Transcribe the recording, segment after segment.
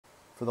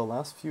For the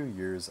last few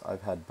years,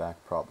 I've had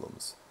back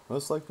problems,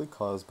 most likely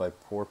caused by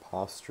poor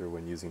posture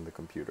when using the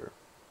computer.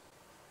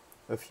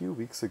 A few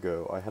weeks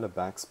ago, I had a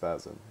back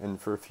spasm, and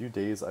for a few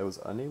days I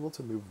was unable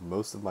to move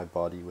most of my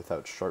body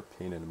without sharp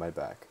pain in my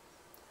back.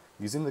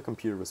 Using the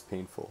computer was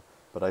painful,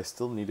 but I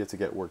still needed to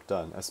get work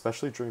done,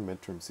 especially during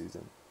midterm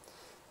season.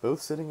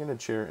 Both sitting in a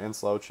chair and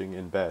slouching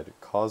in bed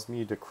caused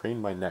me to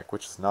crane my neck,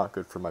 which is not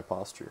good for my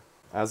posture.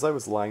 As I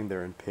was lying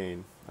there in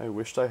pain, I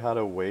wished I had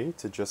a way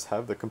to just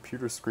have the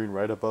computer screen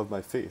right above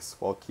my face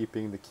while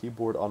keeping the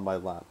keyboard on my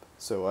lap,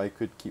 so I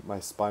could keep my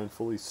spine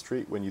fully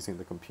straight when using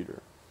the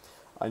computer.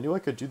 I knew I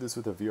could do this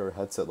with a VR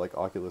headset like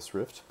Oculus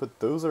Rift, but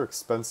those are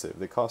expensive.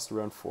 They cost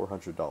around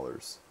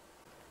 $400.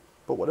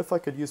 But what if I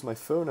could use my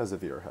phone as a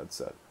VR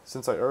headset?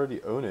 Since I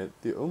already own it,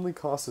 the only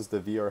cost is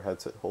the VR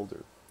headset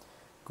holder.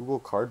 Google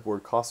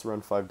Cardboard costs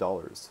around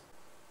 $5.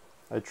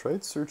 I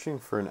tried searching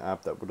for an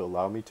app that would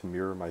allow me to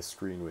mirror my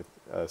screen with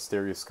a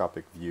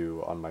stereoscopic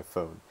view on my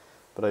phone,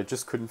 but I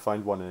just couldn't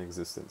find one in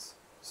existence.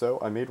 So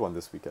I made one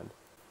this weekend.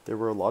 There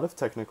were a lot of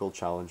technical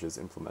challenges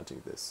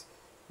implementing this.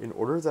 In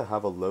order to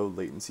have a low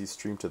latency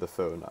stream to the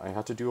phone, I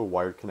had to do a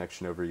wired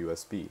connection over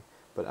USB,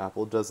 but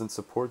Apple doesn't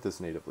support this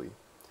natively.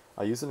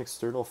 I use an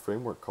external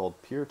framework called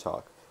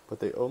PeerTalk, but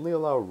they only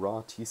allow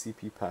raw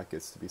TCP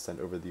packets to be sent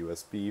over the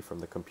USB from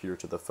the computer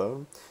to the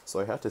phone,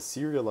 so I had to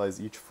serialize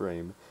each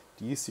frame,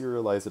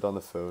 deserialize it on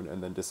the phone,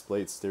 and then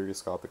display it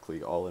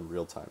stereoscopically all in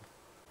real time.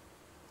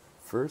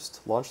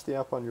 First, launch the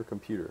app on your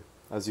computer.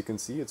 As you can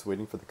see, it's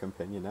waiting for the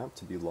companion app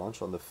to be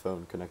launched on the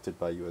phone connected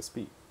by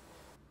USB.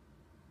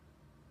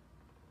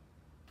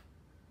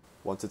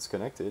 Once it's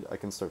connected, I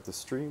can start the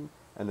stream,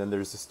 and then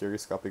there's the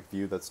stereoscopic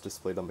view that's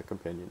displayed on the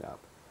companion app.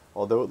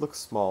 Although it looks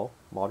small,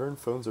 modern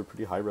phones are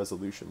pretty high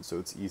resolution, so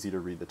it's easy to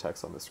read the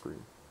text on the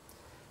screen.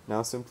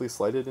 Now simply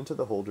slide it into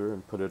the holder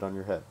and put it on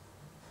your head.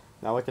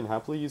 Now I can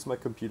happily use my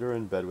computer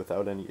in bed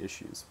without any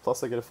issues,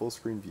 plus I get a full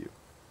screen view.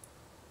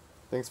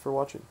 Thanks for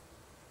watching.